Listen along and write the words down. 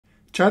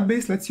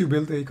Chatbase lets you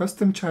build a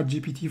custom chat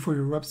GPT for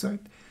your website.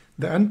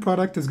 The end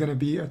product is going to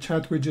be a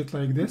chat widget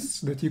like this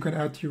that you can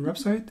add to your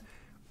website,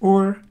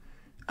 or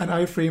an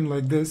iframe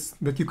like this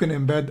that you can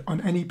embed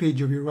on any page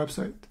of your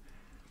website.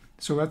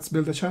 So let's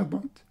build a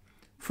chatbot.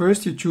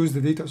 First, you choose the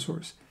data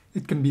source.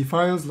 It can be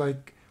files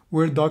like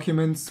Word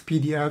documents,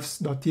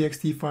 PDFs,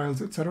 .txt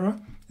files,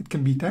 etc. It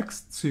can be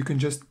text, so you can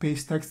just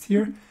paste text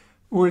here,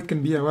 or it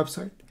can be a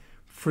website.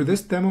 For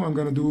this demo, I'm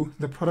going to do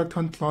the Product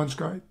Hunt Launch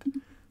Guide.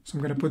 So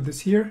I'm going to put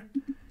this here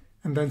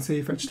and then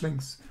say fetch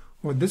links.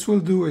 What this will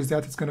do is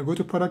that it's going to go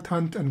to Product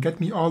Hunt and get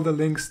me all the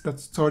links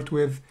that start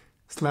with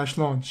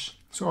 /launch.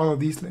 So all of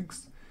these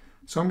links.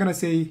 So I'm going to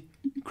say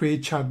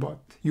create chatbot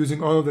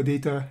using all of the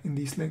data in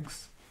these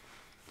links.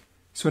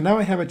 So now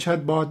I have a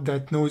chatbot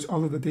that knows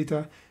all of the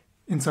data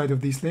inside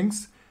of these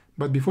links.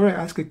 But before I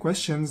ask it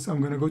questions,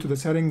 I'm going to go to the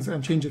settings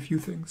and change a few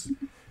things.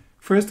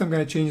 First, I'm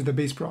going to change the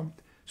base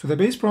prompt. So the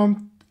base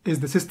prompt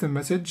is the system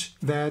message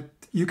that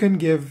you can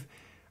give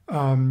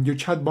your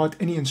chatbot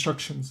any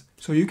instructions.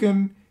 So you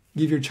can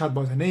give your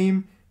chatbot a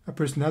name, a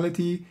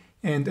personality,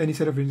 and any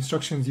set of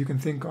instructions you can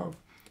think of.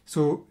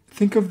 So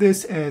think of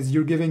this as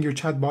you're giving your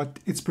chatbot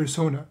its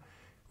persona,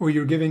 or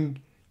you're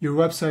giving your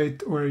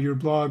website or your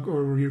blog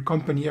or your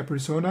company a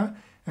persona,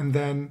 and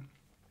then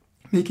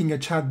making a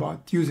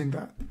chatbot using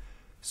that.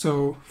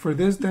 So for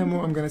this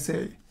demo, I'm going to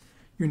say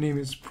your name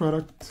is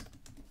Product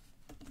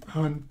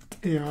Hunt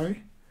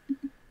AI,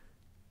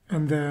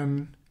 and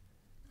then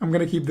I'm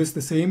going to keep this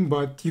the same,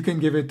 but you can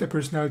give it a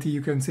personality.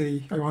 You can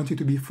say, I want you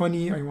to be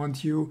funny. I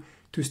want you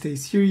to stay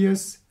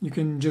serious. You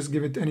can just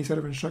give it any set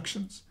of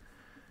instructions.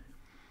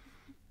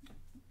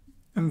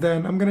 And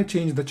then I'm going to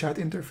change the chat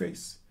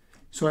interface.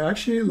 So I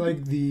actually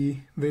like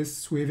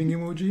this waving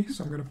emoji.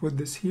 So I'm going to put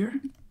this here.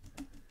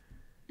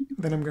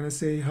 Then I'm going to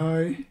say,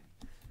 hi,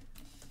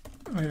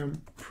 I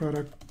am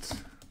Product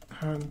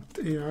Hunt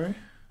AI.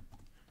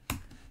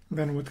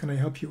 Then what can I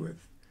help you with?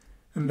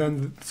 And then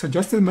the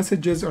suggested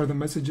messages are the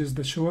messages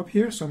that show up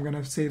here. So I'm going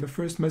to say the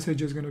first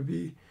message is going to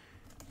be,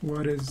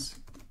 what is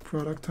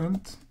Product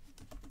Hunt?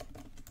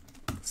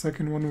 The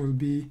second one will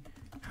be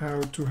how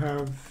to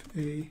have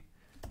a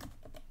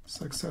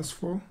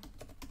successful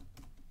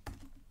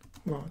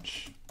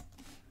launch.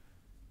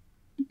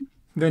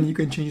 Then you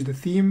can change the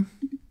theme.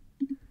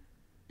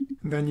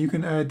 Then you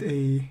can add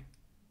a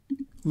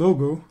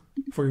logo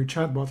for your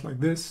chatbot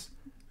like this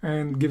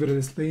and give it a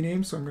display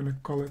name. So I'm going to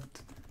call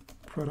it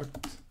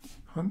Product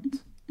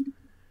Hunt.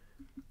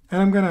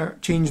 And I'm going to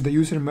change the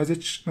user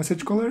message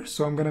color.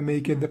 So I'm going to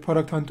make it the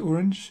Product Hunt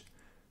orange.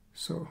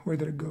 So where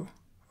did it go?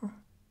 Oh.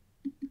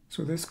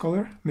 So this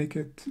color, make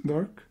it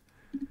dark.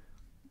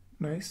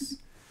 Nice.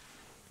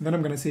 Then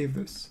I'm going to save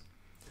this.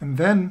 And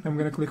then I'm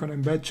going to click on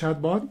Embed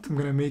Chatbot. I'm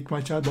going to make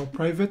my chatbot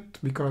private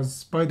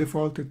because by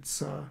default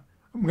it's, I'm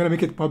going to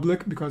make it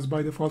public because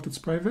by default it's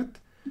private.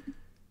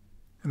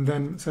 And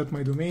then set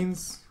my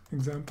domains,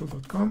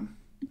 example.com.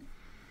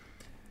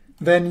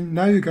 Then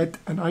now you get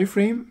an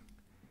iframe.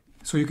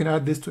 So you can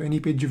add this to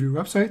any page of your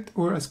website,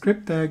 or a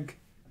script tag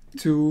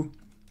to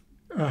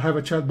have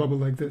a chat bubble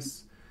like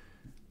this.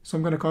 So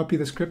I'm going to copy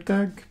the script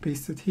tag,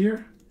 paste it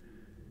here.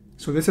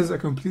 So this is a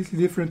completely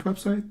different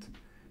website.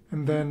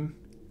 And then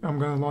I'm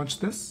going to launch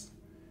this.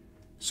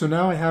 So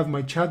now I have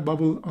my chat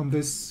bubble on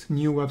this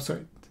new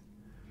website.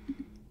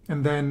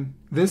 And then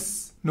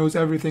this knows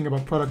everything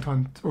about Product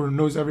Hunt, or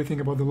knows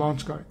everything about the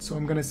launch guide. So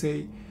I'm going to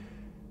say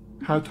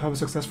how to have a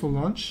successful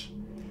launch.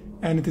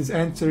 And it is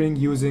answering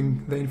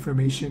using the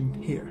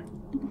information here.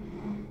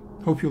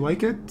 Hope you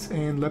like it,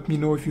 and let me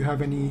know if you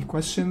have any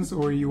questions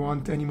or you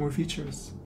want any more features.